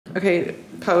Okay,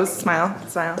 pose, smile,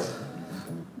 smile.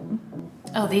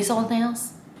 Oh, these old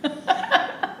nails?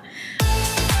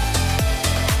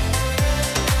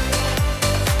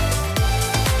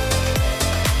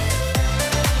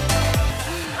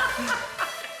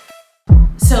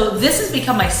 So this has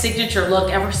become my signature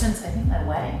look ever since, I think, my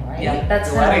wedding, right? Yeah, that's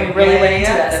how we really went into this.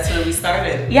 That's where we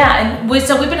started. Yeah, and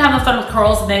so we've been having fun with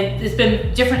curls, and it's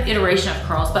been different iteration of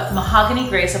curls, but Mahogany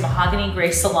Grace, a Mahogany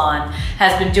Grace salon,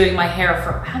 has been doing my hair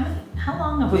for how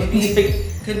long have we been?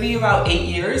 Could be about 8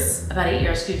 years. About 8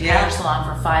 years. We've had our salon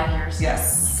for 5 years.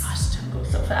 Yes. Oh my gosh, time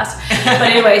goes so fast. But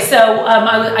anyway, so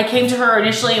I came to her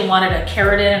initially and wanted a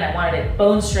keratin, and I wanted it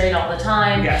bone straight all the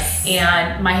time. Yes.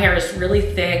 And my hair is really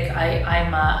thick.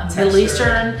 I'm Middle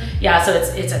Eastern. Yeah, so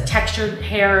it's a textured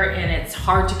hair, and it's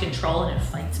hard to control, and it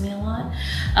fights me a lot.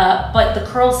 But the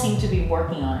curls seem to be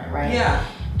working on it, right? Yeah.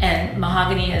 And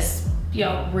Mahogany has, you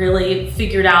know, really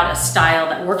figured out a style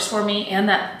that works for me and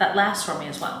that lasts for me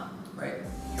as well. Right.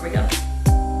 Here we go.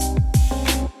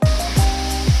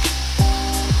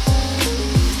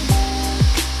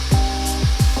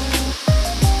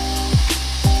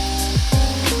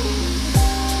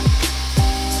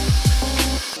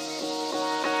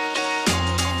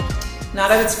 Now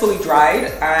that it's fully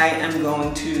dried, I am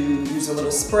going to use a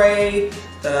little spray,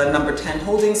 the number 10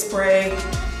 holding spray,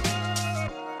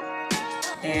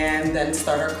 and then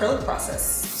start our curling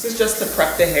process. This is just to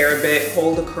prep the hair a bit,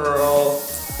 hold the curl.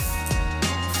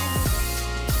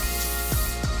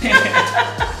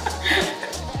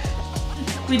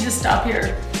 We just stop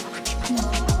here.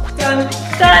 Done.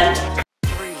 Done.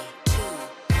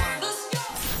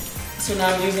 So now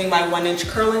I'm using my 1-inch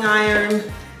curling iron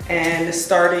and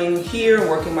starting here,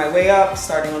 working my way up,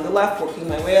 starting on the left, working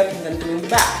my way up, and then doing the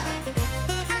back.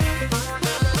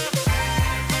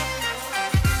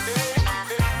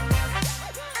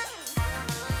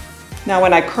 Now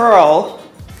when I curl,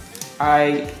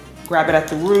 I grab it at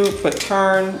the root, but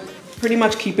turn, pretty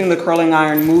much keeping the curling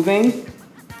iron moving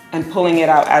and pulling it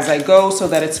out as I go so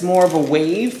that it's more of a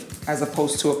wave as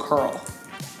opposed to a curl.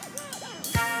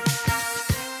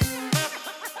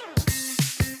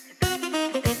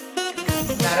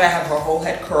 Now that I have her whole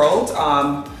head curled,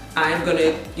 I'm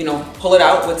gonna, pull it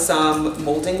out with some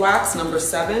molding wax, number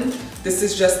 7. This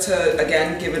is just to,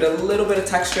 again, give it a little bit of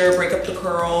texture, break up the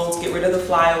curls, get rid of the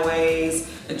flyaways,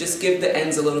 and just give the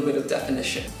ends a little bit of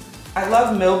definition. I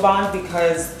love Milbond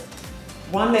because,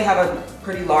 one, they have a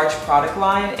pretty large product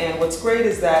line, and what's great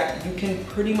is that you can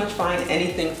pretty much find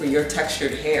anything for your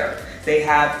textured hair. They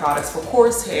have products for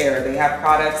coarse hair, they have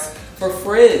products for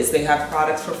frizz, they have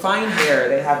products for fine hair,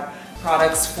 they have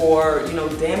products for,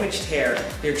 damaged hair.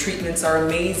 Their treatments are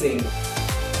amazing.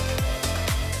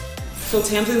 So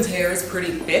Tamsen's hair is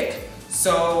pretty thick,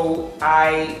 so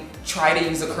I try to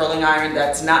use a curling iron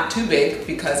that's not too big,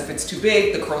 because if it's too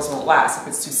big, the curls won't last. If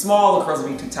it's too small, the curls will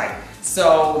be too tight.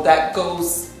 So that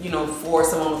goes, for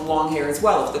someone with long hair as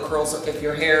well. If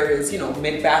your hair is,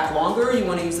 mid-back longer, you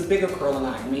want to use a bigger curling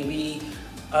iron, maybe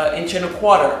 1.25 inches.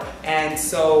 And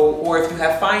so, or if you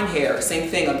have fine hair, same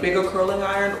thing, a bigger curling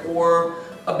iron or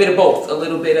a bit of both. A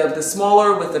little bit of the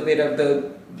smaller with a bit of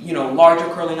the, larger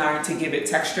curling iron to give it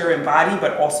texture and body,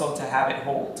 but also to have it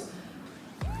hold.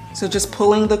 So just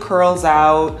pulling the curls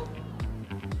out,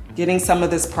 getting some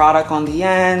of this product on the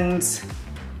ends.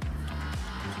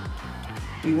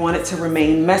 We want it to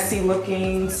remain messy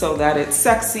looking so that it's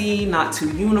sexy, not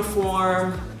too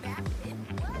uniform.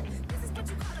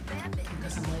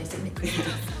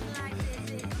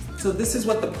 So this is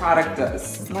what the product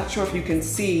does. I'm not sure if you can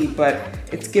see, but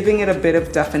it's giving it a bit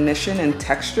of definition and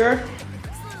texture.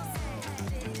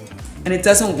 And it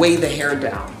doesn't weigh the hair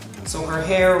down. So her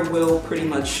hair will pretty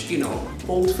much,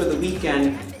 hold for the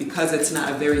weekend because it's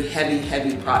not a very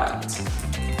heavy product.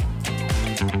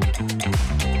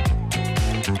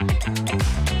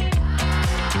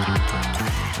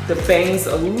 The bangs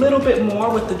a little bit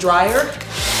more with the dryer.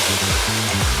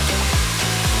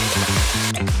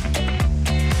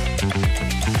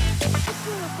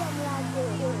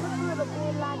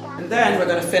 And then we're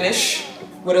gonna finish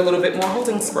with a little bit more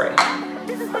holding spray.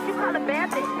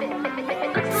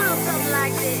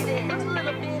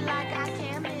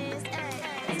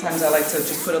 Sometimes I like to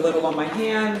just put a little on my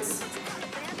hands,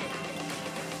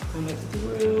 comb it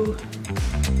through.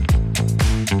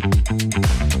 And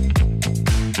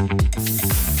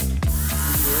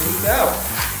there we go.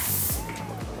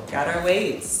 Got our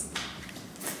waves.